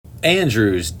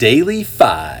Andrew's Daily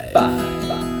Five.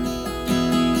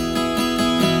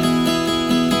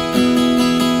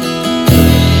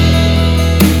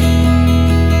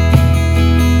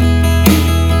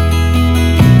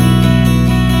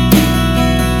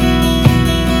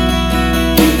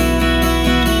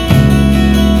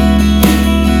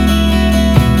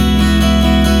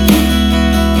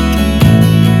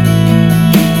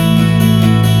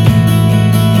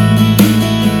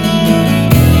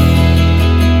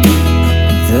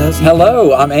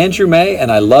 Hello, I'm Andrew May,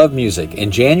 and I love music. In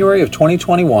January of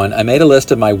 2021, I made a list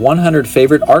of my 100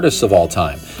 favorite artists of all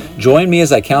time. Join me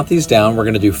as I count these down. We're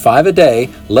going to do 5 a day.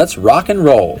 Let's rock and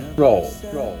roll.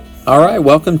 All right,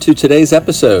 welcome to today's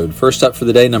episode. First up for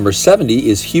the day, number 70,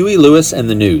 is Huey Lewis and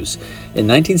the News. In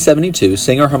 1972,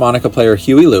 singer-harmonica player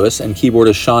Huey Lewis and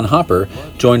keyboardist Sean Hopper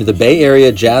joined the Bay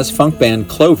Area jazz funk band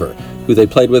Clover, who they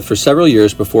played with for several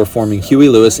years before forming Huey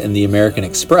Lewis and the American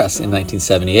Express in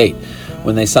 1978.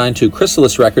 When they signed to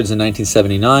Chrysalis Records in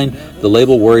 1979, the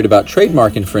label worried about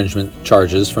trademark infringement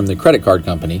charges from the credit card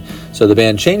company, so the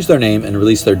band changed their name and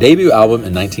released their debut album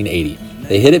in 1980.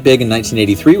 They hit it big in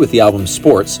 1983 with the album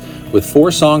Sports, with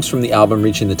 4 songs from the album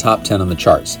reaching the top 10 on the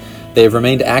charts. They have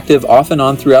remained active off and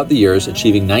on throughout the years,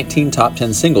 achieving 19 top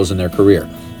 10 singles in their career.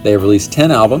 They have released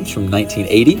 10 albums from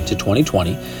 1980 to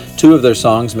 2020. 2 of their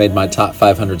songs made my top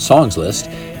 500 songs list.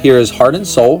 Here is Heart and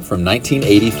Soul from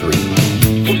 1983.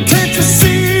 Can't you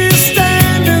see her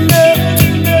standing there?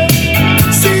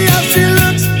 See how she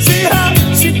looks, see how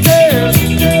she dares.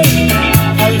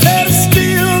 I let her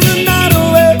steal the night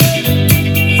away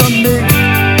from me.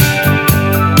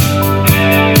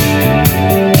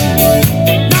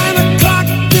 9 o'clock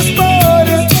this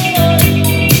morning,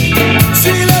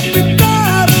 she left me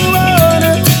wide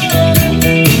running.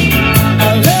 I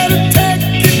let her take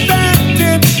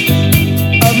advantage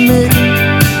of me.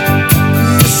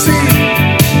 You see,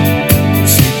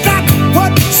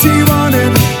 she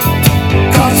wanted,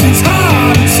 'cause she's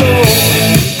hard and soul.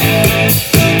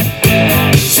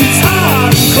 She's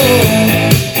hard and cold.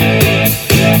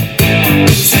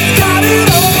 She's got it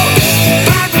all.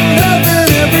 I can love it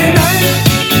every night.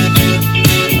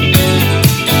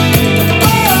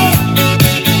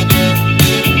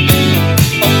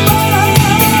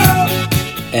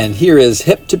 And here is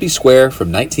Hip to Be Square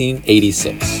from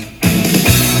 1986.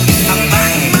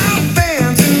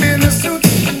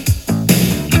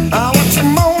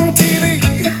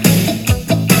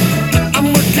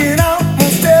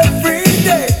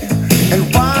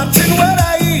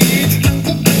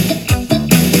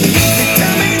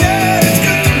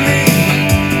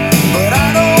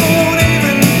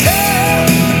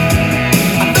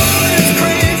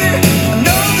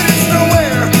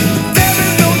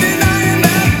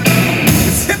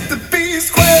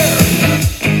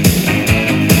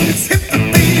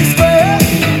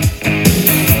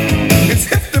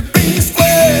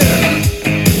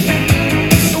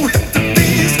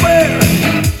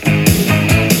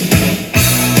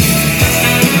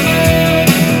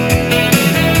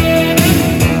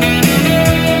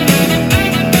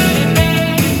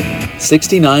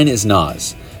 '69 is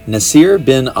Nas. Nasir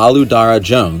bin Aludara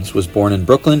Jones was born in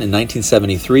Brooklyn in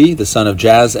 1973, the son of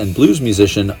jazz and blues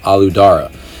musician Aludara.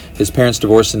 His parents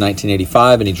divorced in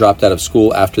 1985 and he dropped out of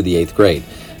school after the 8th grade.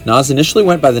 Nas initially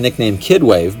went by the nickname Kid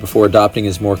Wave before adopting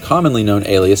his more commonly known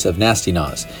alias of Nasty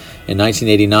Nas. In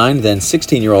 1989, then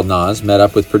 16-year-old Nas met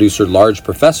up with producer Large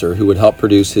Professor, who would help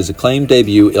produce his acclaimed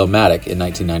debut Illmatic in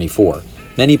 1994.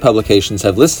 Many publications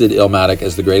have listed Illmatic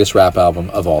as the greatest rap album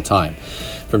of all time.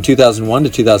 From 2001 to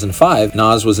 2005,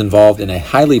 Nas was involved in a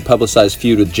highly publicized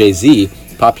feud with Jay-Z,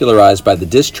 popularized by the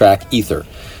diss track Ether.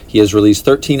 He has released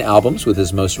 13 albums, with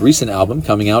his most recent album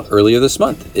coming out earlier this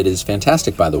month. It is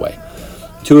fantastic, by the way.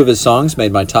 2 of his songs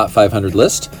made my top 500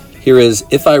 list. Here is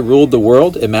If I Ruled the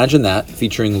World, Imagine That,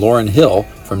 featuring Lauryn Hill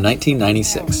from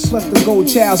 1996. Plus the gold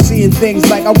child seeing things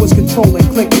like I was controlling,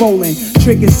 click rolling,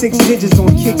 tricking 6 digits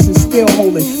on kicks and still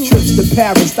holding. Trips to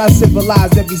Paris, I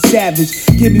civilized every savage.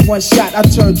 Give me one shot, I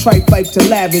turn trite life to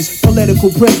lavish.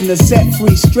 Political prisoner, set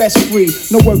free, stress free.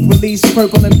 No work release,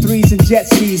 purple M3s and jet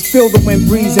skis. Feel the wind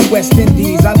breeze in West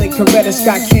Indies. I lick Coretta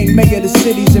Scott King, mayor of the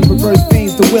cities, and reverse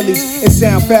veins to Willies. It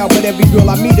sound foul, but every girl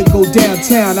I meet to go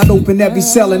downtown. I'd open every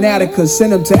cell in Attica,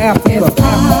 send them to Africa.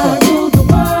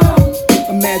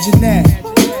 Imagine that.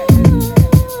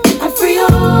 I free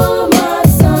all my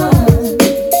sons.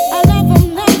 I love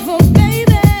them,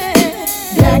 baby.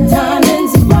 Black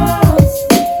diamonds and pearls.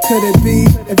 Could it be?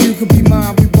 If you could be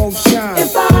mine, we both shine.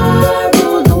 If I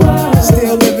ruled the world.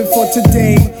 Still living for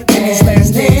today in these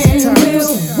last days and times.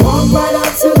 We'll walk right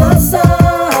up to the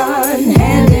sun,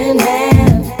 hand in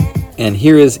hand. And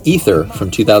here is Ether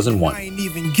from 2001.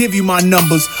 give you my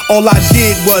numbers. All I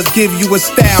did was give you a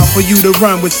style for you to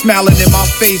run with, smiling in my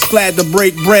face, glad to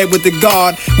break bread with the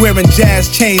guard. Wearing jazz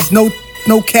chains, no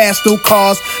cash, no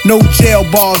cars, no jail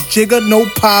bars, jigger, no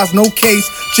pies, no case,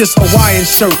 just Hawaiian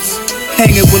shirts.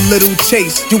 Hanging with Little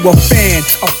Chase, you a fan,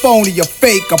 a phony, a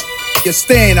fake, you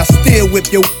stand. I still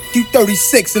whip you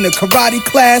 36 in the karate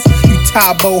class, you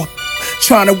Tybo.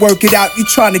 Trying to work it out, you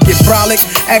trying to get brolic.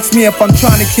 Ask me if I'm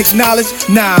trying to kick knowledge.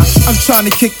 Nah, I'm trying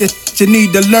to kick the shit you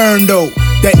need to learn though.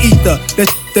 That ether,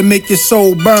 that make your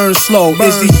soul burn slow.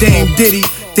 Is he Dame Diddy,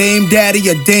 Dame Daddy,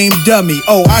 or Dame Dummy?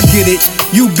 Oh, I get it.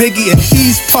 You Biggie and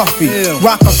he's Puffy. Yeah.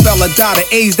 Rockefeller died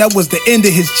of AIDS, that was the end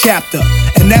of his chapter.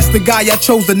 And that's the guy I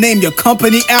chose to name your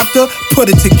company after. Put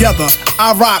it together,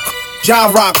 I rock,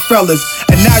 y'all rock fellas.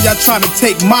 And now y'all trying to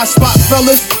take my spot,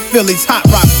 fellas. Philly's hot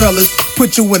rock fellas.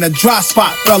 Put you in a dry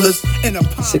spot, fellas.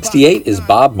 68 is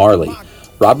Bob Marley.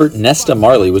 Robert Nesta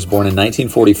Marley was born in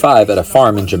 1945 at a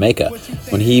farm in Jamaica.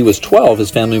 When he was 12, his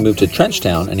family moved to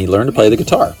Trenchtown and he learned to play the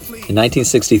guitar. In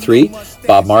 1963,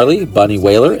 Bob Marley, Bunny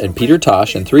Wailer, and Peter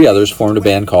Tosh and 3 others formed a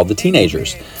band called the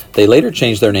Teenagers. They later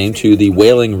changed their name to the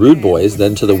Wailing Rude Boys,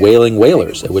 then to the Wailing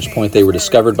Wailers, at which point they were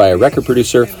discovered by a record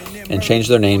producer and changed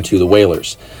their name to the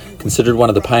Wailers. Considered one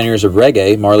of the pioneers of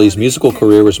reggae, Marley's musical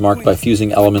career was marked by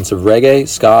fusing elements of reggae,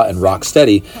 ska, and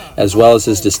rocksteady, as well as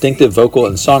his distinctive vocal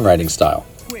and songwriting style.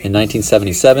 In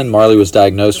 1977, Marley was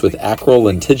diagnosed with acral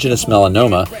lentiginous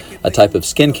melanoma, a type of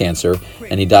skin cancer,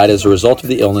 and he died as a result of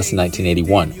the illness in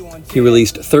 1981. He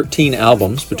released 13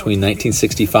 albums between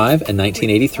 1965 and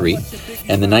 1983,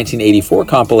 and the 1984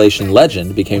 compilation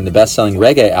Legend became the best-selling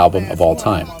reggae album of all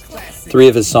time. 3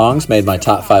 of his songs made my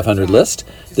top 500 list.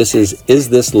 This is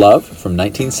This Love from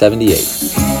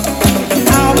 1978.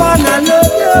 I wanna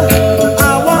love you,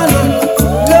 I wanna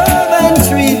love and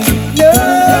treat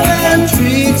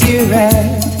you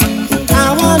right. I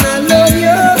wanna love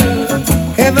you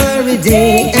every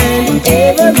day and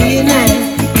every night.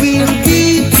 We'll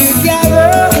be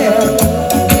together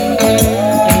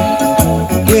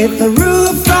with the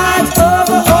roof right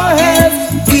over our heads.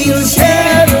 We'll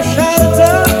share the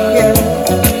shelter, yeah.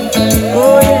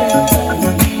 Oh yeah,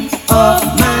 of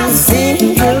my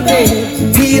single bed.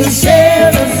 We'll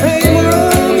share the same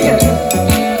room, yeah.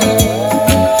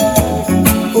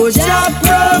 Oh, Jah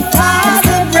provide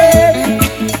the bread.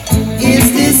 Is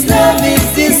this love? Is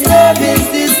this love? Is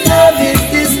this love? Is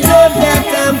this love that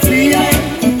I'm feeling?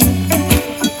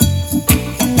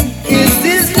 Is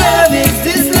this love? Is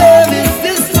this love? Is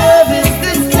this love? Is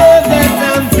this love that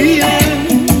I'm feeling?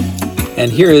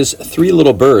 And here is 3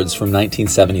 Little Birds from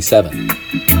 1977.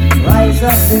 Rise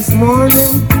up this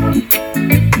morning,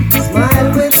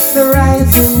 smile with the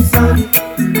rising sun.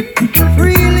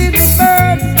 3 little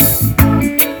birds,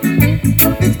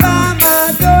 it's by my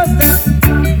doorstep,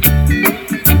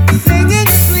 singing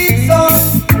sweet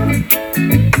songs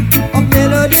of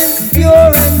melodies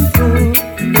pure and true,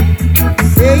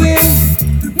 saying,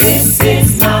 this is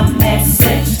my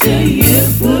message to you.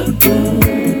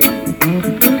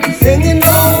 Singing,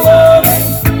 don't worry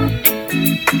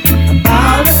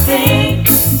about a thing,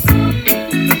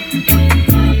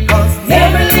 'cause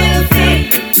every little thing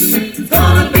is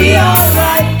gonna be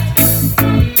alright.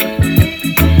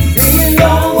 Singing,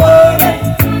 don't worry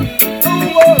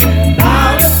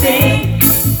about a thing,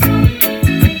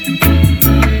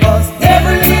 'cause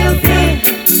every little thing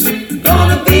is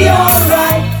gonna be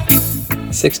alright.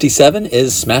 67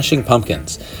 is Smashing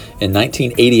Pumpkins. In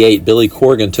 1988, Billy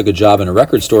Corgan took a job in a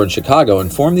record store in Chicago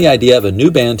and formed the idea of a new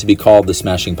band to be called the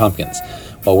Smashing Pumpkins.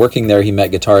 While working there, he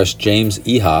met guitarist James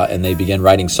Iha, and they began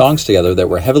writing songs together that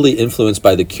were heavily influenced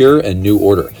by The Cure and New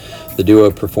Order. The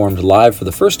duo performed live for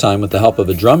the first time with the help of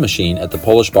a drum machine at the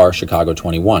Polish bar Chicago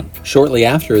 21. Shortly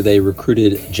after, they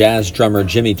recruited jazz drummer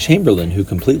Jimmy Chamberlin, who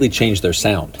completely changed their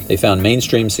sound. They found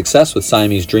mainstream success with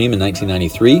Siamese Dream in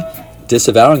 1993.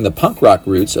 Disavowing the punk rock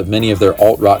roots of many of their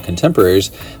alt-rock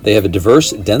contemporaries, they have a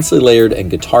diverse, densely layered, and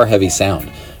guitar-heavy sound.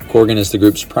 Corgan is the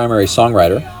group's primary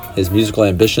songwriter. His musical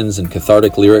ambitions and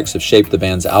cathartic lyrics have shaped the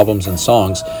band's albums and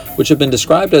songs, which have been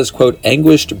described as, quote,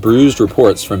 anguished, bruised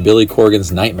reports from Billy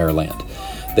Corgan's Nightmare Land.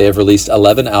 They have released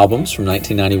 11 albums from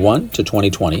 1991 to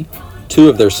 2020. 2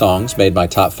 of their songs made my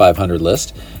top 500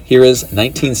 list. Here is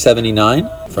 1979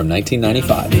 from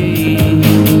 1995.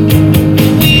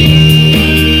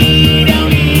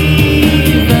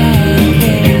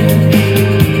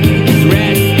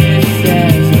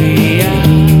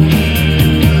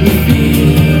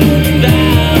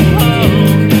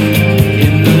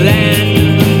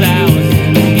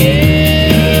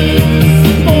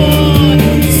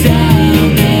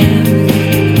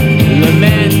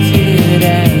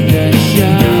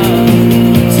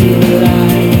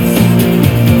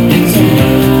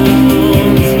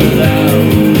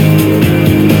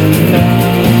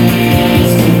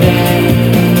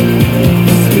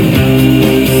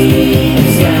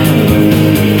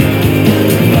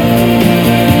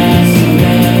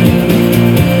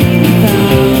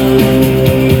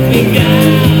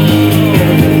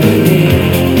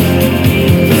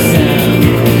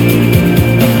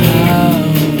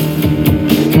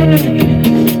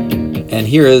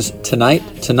 here is Tonight,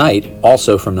 Tonight,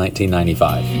 also from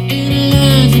 1995.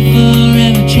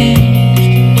 Forever changed.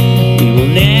 We will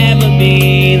never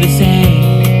be the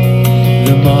same.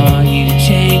 The more you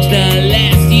change, the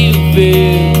less you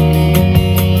feel.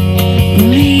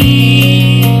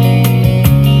 Believe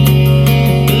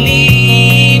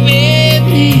in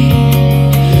me.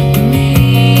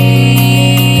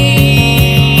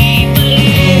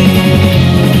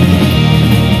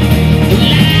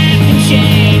 Life can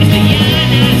change, but you're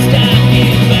not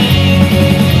stopping back.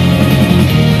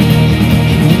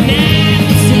 Not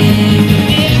the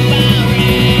same if I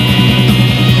ran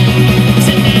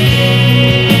tonight, so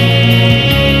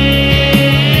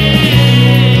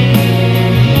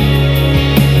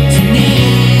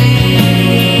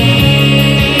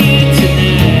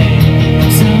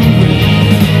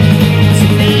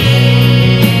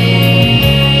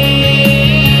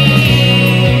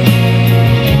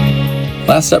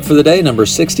Last up for the day, number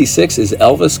 66 is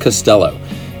Elvis Costello.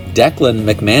 Declan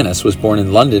McManus was born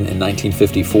in London in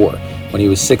 1954. When he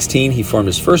was 16, he formed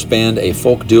his first band, a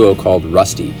folk duo called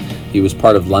Rusty. He was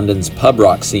part of London's pub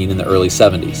rock scene in the early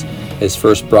 70s. His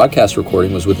first broadcast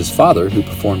recording was with his father, who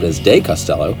performed as Day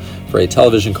Costello for a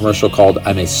television commercial called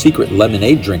I'm a Secret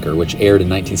Lemonade Drinker, which aired in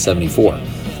 1974.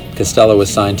 Costello was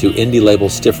signed to indie label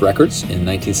Stiff Records in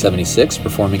 1976,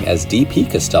 performing as D.P.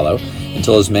 Costello,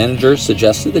 until his manager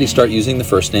suggested that he start using the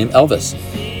first name Elvis.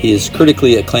 His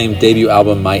critically acclaimed debut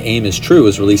album My Aim Is True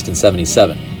was released in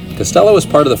 1977. Costello was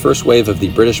part of the first wave of the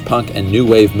British punk and new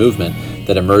wave movement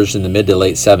that emerged in the mid to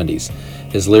late 70s.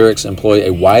 His lyrics employ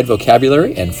a wide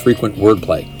vocabulary and frequent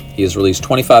wordplay. He has released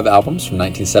 25 albums from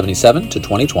 1977 to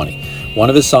 2020. One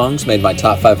of his songs made my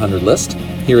top 500 list.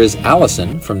 Here is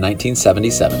Allison from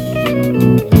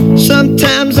 1977.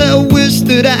 Sometimes I wish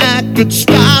that I could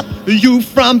stop you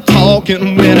from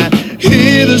talking when I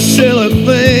hear the silly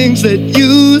things that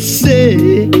you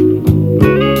say.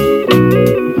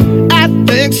 I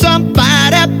think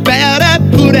somebody better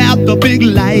put out the big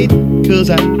light, 'cause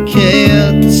I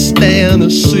can't stand to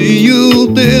see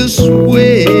you this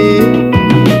way.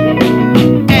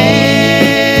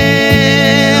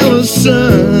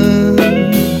 Allison,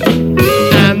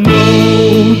 I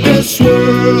know this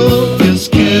world is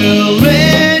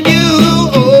killing you.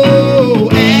 Oh,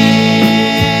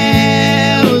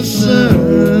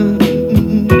 Allison,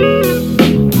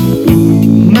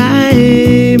 my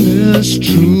aim is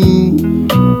true.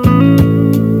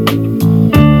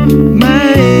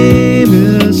 My aim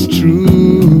is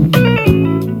true.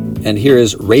 And here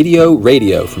is Radio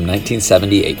Radio from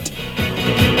 1978.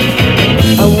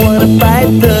 I wanna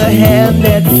bite the hand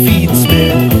that feeds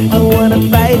me. I wanna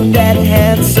bite that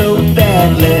hand so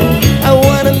badly. I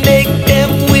wanna make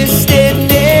them wish they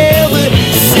never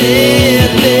seen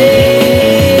me.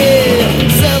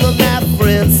 Some of my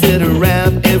friends sit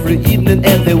around every evening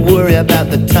and they worry about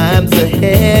the times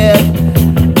ahead.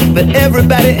 But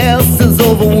everybody else is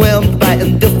overwhelmed by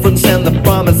indifference and the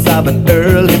promise of an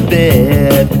early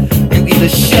bed. You either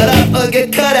shut up or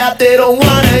get cut out. They don't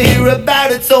wanna hear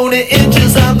about it's only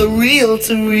inches on the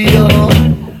reel-to-reel.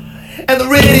 And the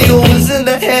radio is in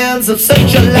the hands of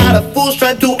such a lot of fools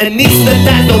trying to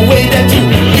anesthetize the way that you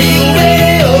feel.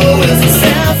 Radio is a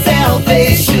sound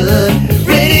salvation.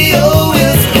 Radio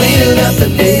is cleaning up the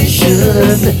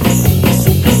nation.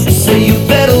 So you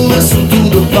better listen to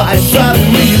the voice of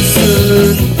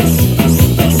reason.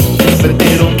 But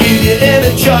they don't give you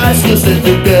any choice, 'cause they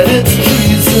think that it's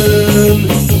treason.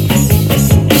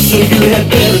 So you had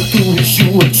better do as you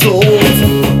were told.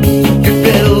 You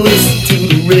better listen to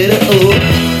the radio.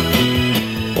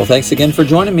 Well, thanks again for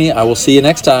joining me. I will see you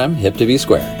next time. Hip to be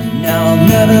square. Now I'll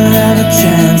never have a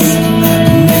chance